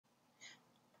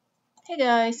Hey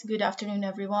guys, good afternoon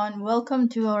everyone. Welcome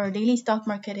to our daily stock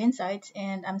market insights,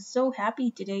 and I'm so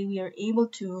happy today we are able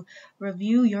to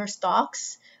review your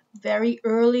stocks very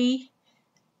early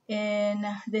in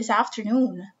this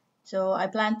afternoon. So I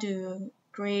plan to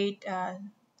create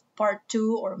part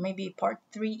 2 or maybe part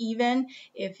 3 even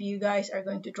if you guys are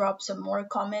going to drop some more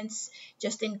comments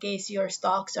just in case your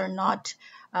stocks are not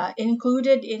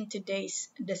included in today's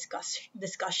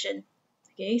discussion.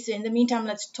 Okay, so in the meantime,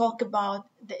 let's talk about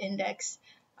the index.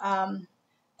 I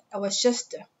was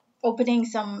just opening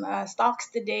some stocks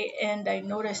today and I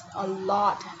noticed a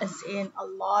lot, as in a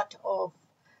lot of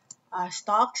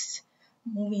stocks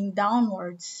moving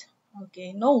downwards.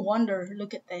 Okay, no wonder.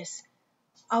 Look at this.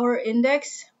 Our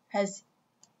index has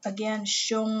again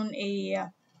shown a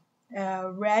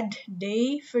red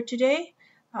day for today.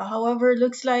 However, it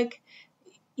looks like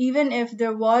even if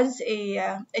there was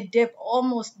a dip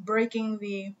almost breaking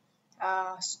the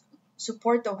uh,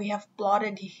 support that we have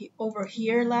plotted over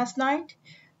here last night,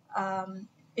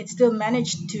 it still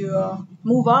managed to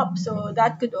move up. So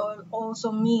that could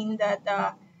also mean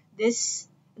that this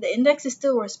the index is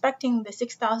still respecting the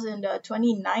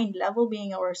 6029 level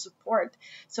being our support.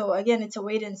 So again, it's a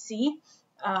wait and see.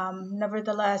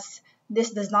 Nevertheless,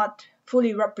 this does not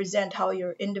fully represent how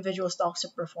your individual stocks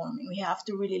are performing. We have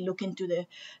to really look into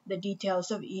the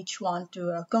details of each one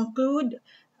to conclude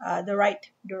the right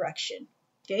direction.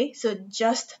 Okay, so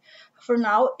just for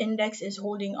now, index is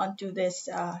holding on to this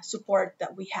support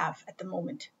that we have at the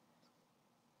moment.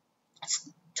 Let's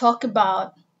talk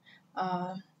about,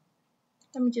 uh,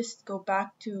 let me just go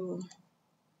back to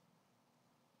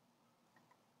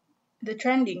the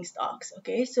trending stocks.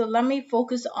 Okay, so let me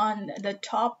focus on the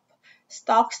top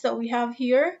stocks that we have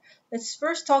here. Let's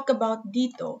first talk about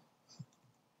Dito.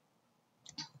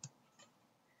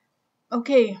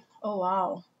 Okay, oh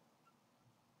wow.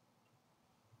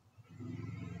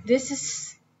 This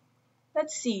is,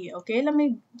 let's see. Okay, let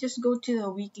me just go to the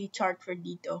weekly chart for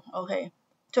Dito. Okay,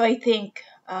 so I think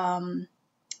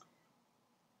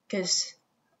because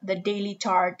the daily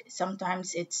chart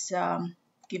sometimes it's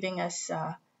giving us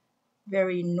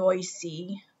very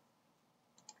noisy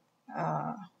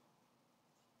uh,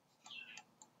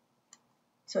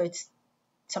 so it's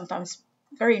sometimes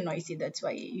very noisy. That's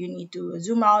why you need to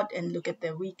zoom out and look at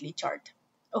the weekly chart.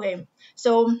 Okay,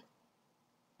 so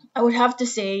I would have to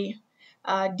say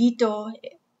Dito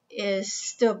is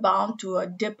still bound to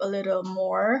dip a little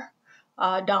more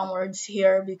downwards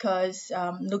here because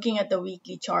looking at the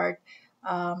weekly chart,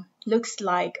 looks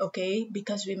like okay,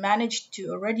 because we managed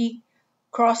to already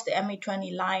cross the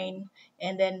MA20 line,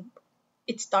 and then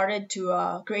it started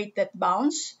to create that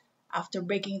bounce after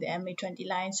breaking the MA20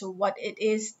 line. So what it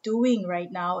is doing right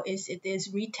now is it is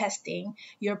retesting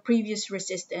your previous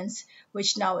resistance,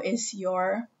 which now is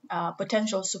your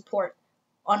potential support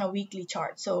on a weekly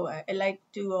chart. So I like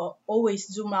to always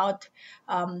zoom out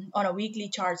on a weekly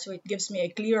chart so it gives me a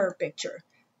clearer picture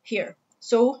here.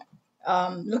 So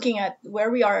looking at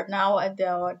where we are now at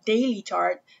the daily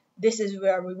chart, this is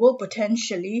where we will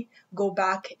potentially go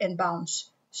back and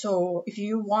bounce. So if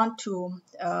you want to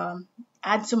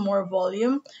add some more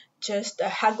volume, just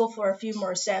haggle for a few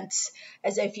more cents,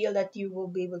 as I feel that you will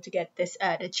be able to get this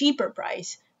at a cheaper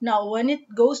price. Now, when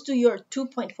it goes to your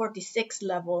 2.46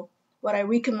 level, what I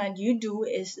recommend you do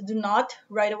is do not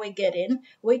right away get in.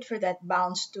 Wait for that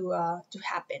bounce to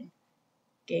happen.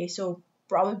 Okay, so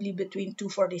probably between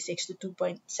 246 to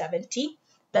 2.70.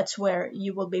 That's where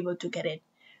you will be able to get it.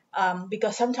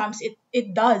 Because sometimes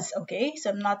it does, okay? So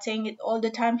I'm not saying it all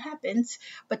the time happens,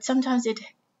 but sometimes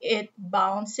it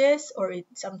bounces or it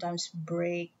sometimes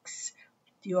breaks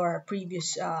your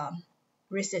previous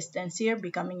resistance here,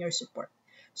 becoming your support.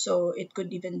 So it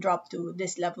could even drop to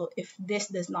this level if this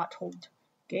does not hold.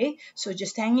 Okay, so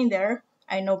just hang in there.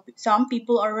 I know some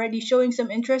people are already showing some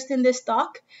interest in this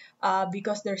stock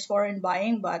because there's foreign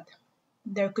buying, but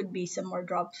there could be some more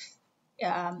drops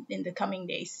in the coming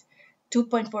days.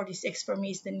 2.46 for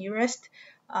me is the nearest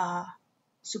uh,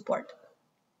 support.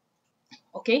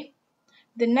 Okay,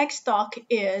 the next stock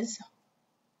is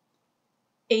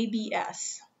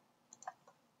ABS.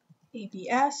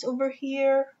 ABS over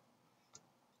here.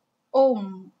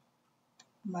 Oh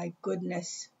my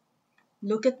goodness.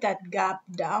 Look at that gap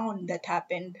down that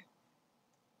happened.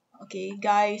 Okay,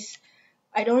 guys,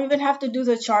 I don't even have to do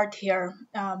the chart here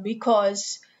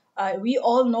because we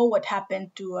all know what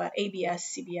happened to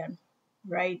ABS CBN,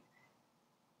 right?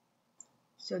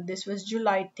 So this was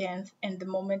July 10th, and the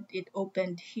moment it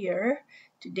opened here,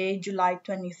 today, July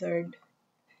 23rd,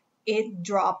 it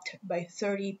dropped by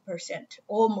 30%,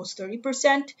 almost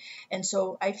 30%. And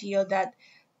so I feel that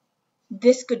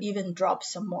this could even drop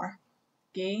some more.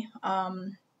 Okay.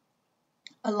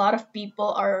 A lot of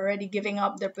people are already giving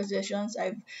up their positions.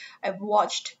 I've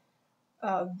watched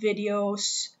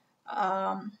videos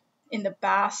in the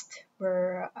past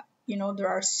where there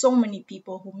are so many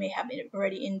people who may have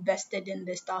already invested in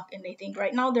this stock, and they think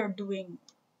right now they're doing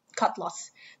cut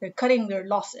loss. They're cutting their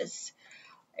losses,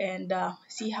 and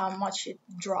see how much it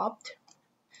dropped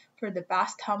for the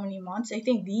past how many months. I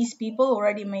think these people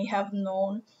already may have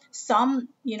known, some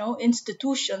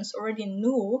institutions already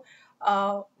knew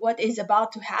what is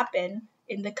about to happen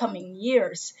in the coming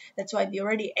years. That's why they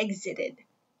already exited.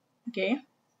 Okay.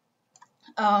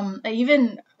 I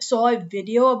even saw a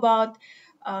video about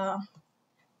uh,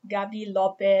 Gabi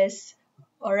Lopez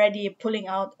already pulling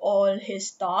out all his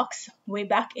stocks way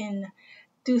back in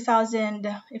 2000,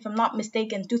 if I'm not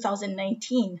mistaken,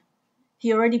 2019.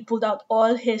 He already pulled out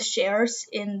all his shares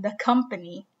in the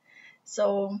company.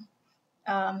 So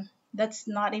that's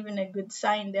not even a good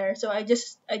sign there. So I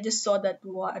just saw that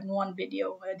in one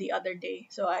video the other day.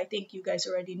 So I think you guys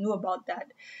already knew about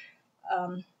that.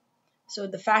 Um, so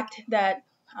the fact that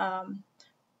um,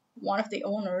 one of the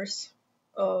owners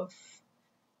of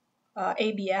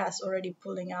ABS already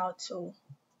pulling out, so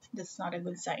that's not a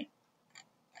good sign.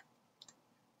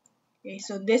 Okay,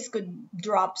 so this could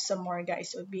drop some more,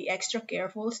 guys. So be extra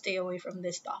careful. Stay away from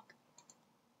this stock.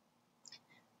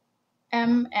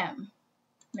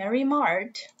 Mary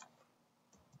Mart.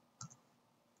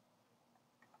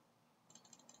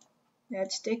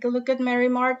 Let's take a look at Mary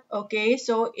Mart. Okay,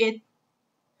 so it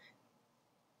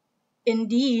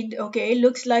indeed, okay,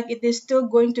 looks like it is still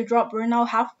going to drop. We're now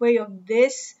halfway of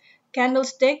this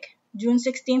candlestick, June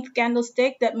 16th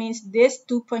candlestick. That means this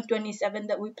 2.27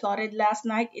 that we plotted last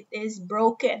night, it is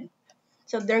broken.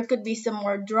 So there could be some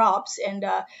more drops, and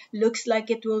looks like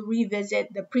it will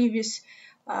revisit the previous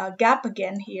gap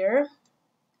again here.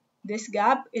 This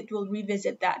gap, it will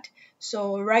revisit that.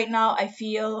 So right now I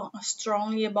feel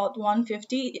strongly about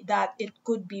 150 that it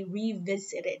could be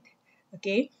revisited.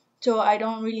 Okay, so I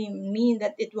don't really mean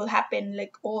that it will happen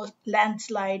like all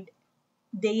landslide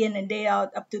day in and day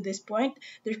out up to this point.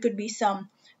 There could be some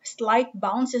slight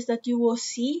bounces that you will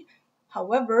see.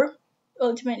 However,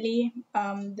 ultimately,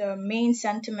 the main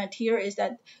sentiment here is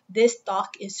that this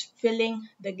stock is filling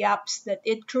the gaps that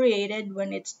it created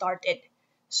when it started.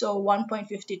 So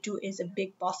 1.52 is a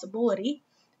big possibility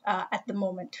at the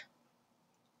moment.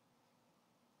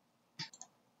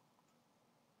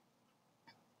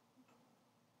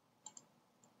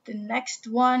 The next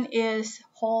one is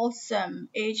Wholesome,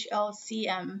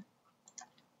 HLCM.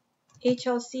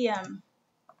 HLCM.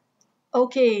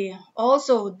 Okay,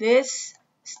 also this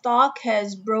stock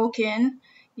has broken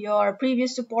your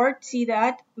previous support. See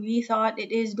that? We thought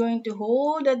it is going to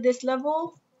hold at this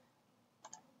level.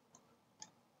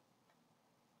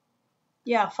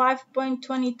 Yeah,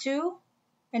 5.22,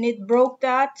 and it broke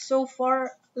that so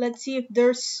far. Let's see if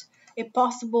there's a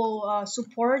possible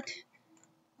support.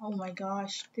 Oh my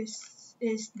gosh, this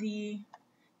is the,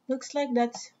 looks like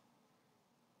that's,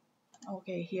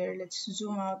 okay, here, let's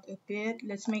zoom out a bit.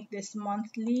 Let's make this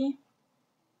monthly.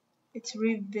 It's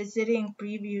revisiting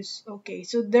previous. Okay,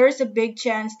 so there's a big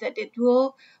chance that it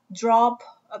will drop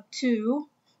up to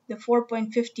the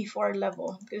 4.54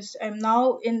 level, because I'm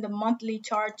now in the monthly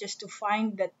chart just to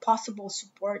find that possible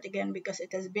support again, because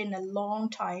it has been a long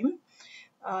time.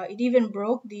 It even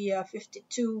broke the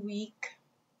 52-week,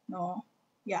 no,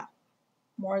 yeah,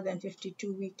 more than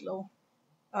 52-week low.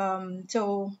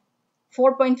 So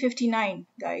 4.59,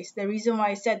 guys. The reason why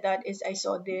I said that is I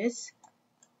saw this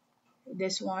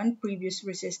one, previous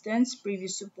resistance,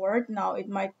 previous support. Now it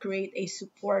might create a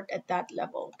support at that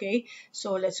level. Okay,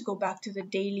 so let's go back to the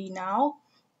daily now,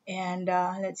 and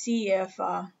let's see if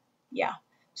yeah,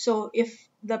 so if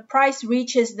the price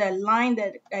reaches the line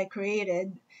that I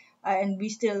created, and we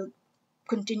still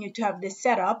continue to have this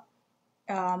setup,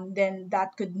 then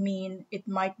that could mean it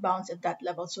might bounce at that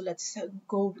level. So let's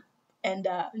go and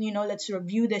let's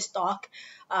review the stock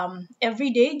every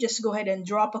day. Just go ahead and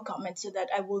drop a comment so that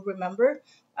I will remember.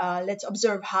 Let's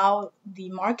observe how the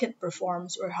market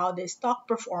performs, or how the stock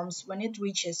performs when it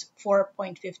reaches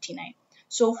 4.59.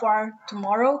 So far,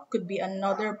 tomorrow could be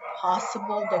another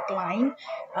possible decline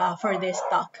for this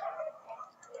stock.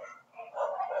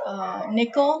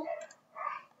 Nickel.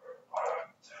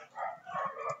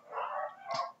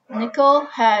 Nickel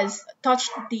has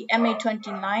touched the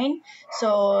MA29,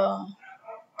 so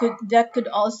that could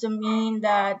also mean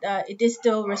that it is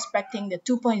still respecting the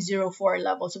 2.04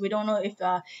 level. So we don't know if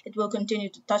it will continue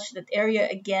to touch that area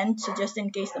again. So just in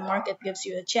case the market gives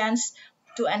you a chance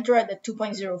to enter at the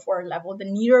 2.04 level, the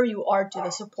nearer you are to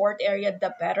the support area,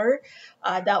 the better.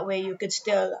 That way you could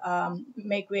still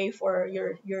make way for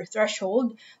your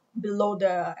threshold below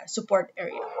the support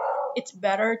area. It's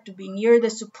better to be near the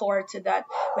support so that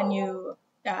when you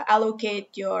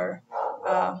allocate your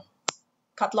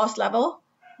cut loss level,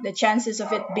 the chances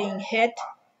of it being hit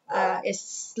is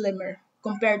slimmer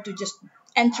compared to just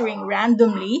entering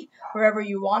randomly wherever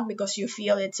you want because you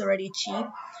feel it's already cheap.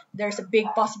 There's a big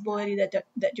possibility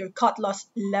that your cut loss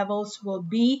levels will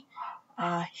be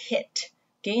hit.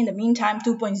 Okay, in the meantime,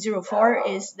 2.04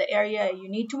 is the area you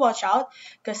need to watch out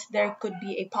because there could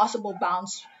be a possible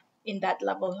bounce in that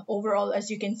level. Overall,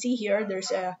 as you can see here,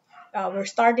 we're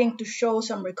starting to show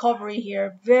some recovery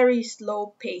here, very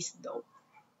slow pace though.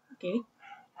 Okay,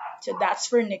 so that's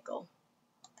for nickel.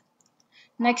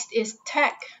 Next is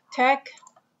tech. Tech.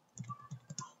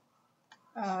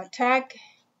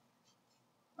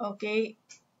 Okay,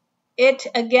 it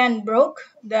again broke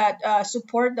that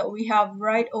support that we have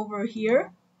right over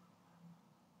here.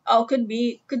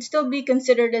 Could still be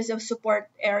considered as a support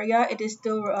area. It is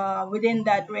still within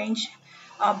that range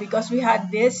because we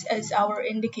had this as our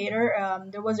indicator.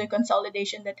 There was a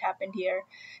consolidation that happened here,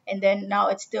 and then now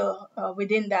it's still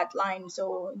within that line.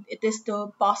 So it is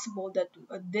still possible that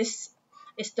this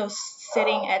is still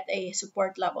sitting at a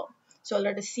support level. So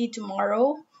let us see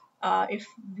tomorrow if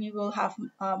we will have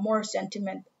more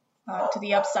sentiment to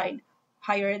the upside,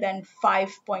 higher than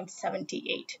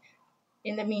 5.78.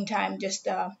 In the meantime, just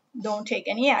don't take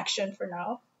any action for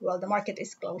now. Well, the market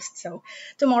is closed. So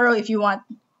tomorrow, if you want,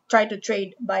 try to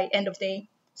trade by end of day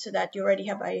so that you already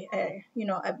have a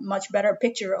much better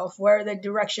picture of where the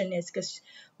direction is, because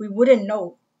we wouldn't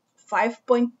know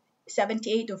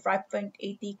 5.78 or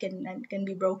 5.80 can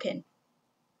be broken.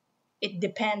 It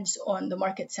depends on the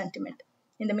market sentiment.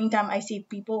 In the meantime, I see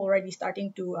people already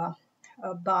starting to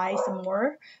buy some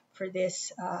more for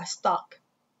this stock.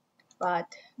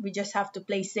 But we just have to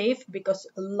play safe because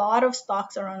a lot of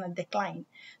stocks are on a decline.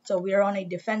 So we are on a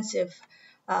defensive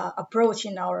approach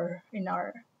in our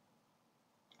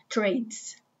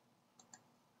trades.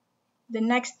 The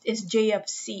next is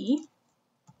JFC.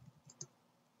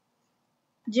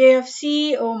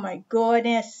 JFC, oh my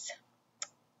goodness.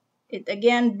 It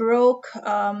again broke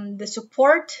the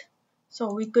support.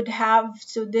 So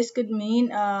this could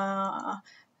mean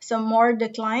some more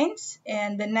declines,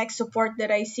 and the next support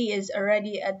that I see is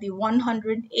already at the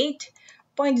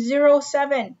 108.07,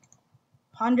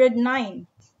 109.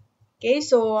 Okay,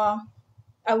 so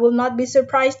I will not be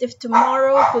surprised if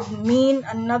tomorrow could mean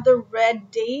another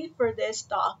red day for this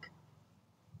stock.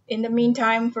 In the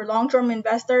meantime, for long-term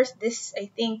investors, this I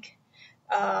think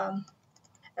a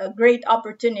great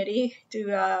opportunity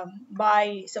to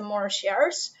buy some more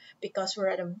shares because we're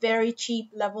at a very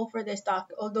cheap level for this stock.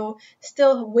 Although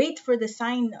still wait for the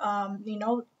sign,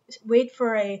 wait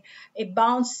for a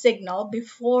bounce signal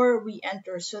before we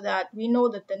enter so that we know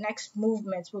that the next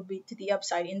movements will be to the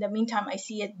upside. In the meantime, I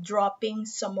see it dropping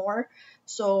some more.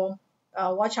 So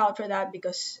watch out for that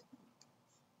because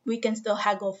we can still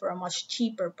haggle for a much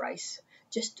cheaper price.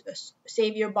 Just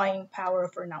save your buying power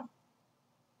for now.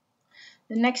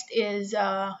 The next is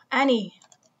Annie.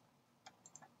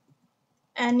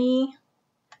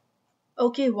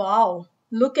 Okay, wow,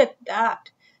 look at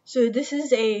that. So this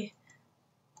is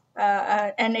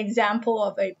an example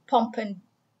of a pump and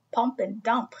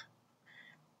dump.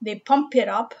 They pump it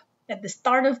up at the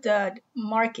start of the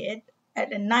market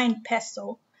at a 9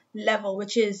 peso level,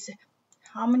 which is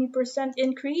how many percent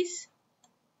increase?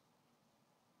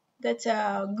 That's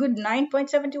a good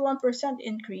 9.71%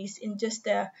 increase in just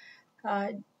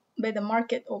by the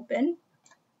market open.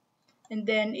 And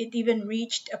then it even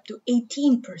reached up to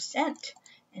 18%,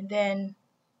 and then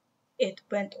it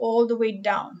went all the way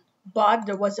down. But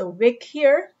there was a wick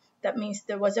here. That means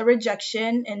there was a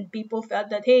rejection, and people felt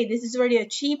that, hey, this is already a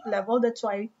cheap level. That's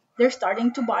why they're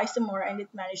starting to buy some more, and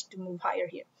it managed to move higher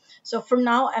here. So for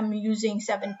now, I'm using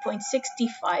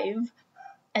 7.65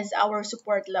 as our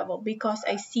support level because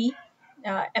I see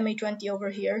MA20 over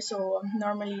here. So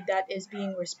normally that is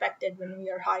being respected when we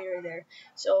are higher there.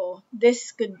 So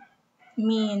this could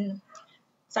mean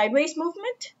sideways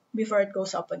movement before it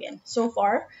goes up again. So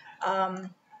far, we're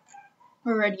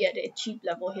already at a cheap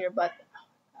level here, but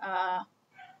I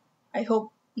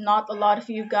hope not a lot of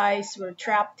you guys were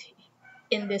trapped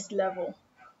in this level.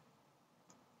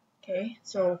 Okay,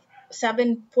 so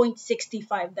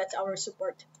 7.65, that's our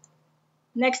support.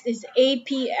 Next is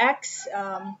APX,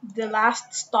 the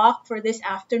last stock for this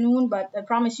afternoon, but I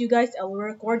promise you guys I will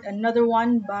record another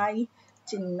one by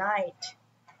tonight.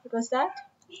 What was that?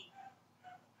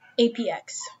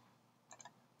 APX.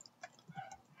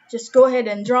 Just go ahead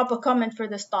and drop a comment for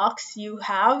the stocks you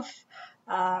have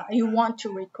you want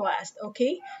to request.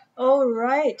 Okay. All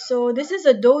right. So this is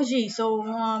a doji.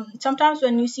 So sometimes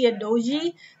when you see a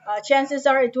doji, chances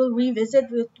are it will revisit,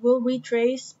 it will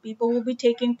retrace. People will be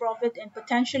taking profit, and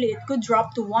potentially it could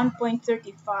drop to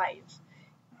 1.35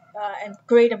 and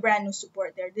create a brand new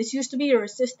support there. This used to be a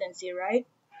resistance here, right?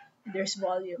 There's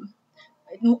volume.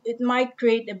 It might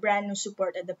create a brand new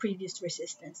support at the previous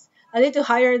resistance, a little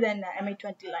higher than the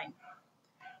MA20 line.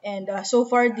 And so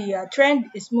far, the trend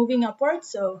is moving upwards.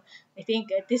 So I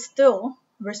think it is still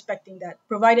respecting that,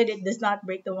 provided it does not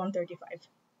break the 135.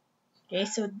 Okay,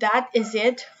 so that is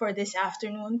it for this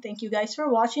afternoon. Thank you guys for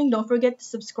watching. Don't forget to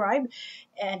subscribe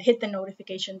and hit the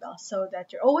notification bell so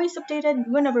that you're always updated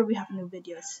whenever we have new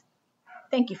videos.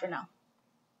 Thank you for now.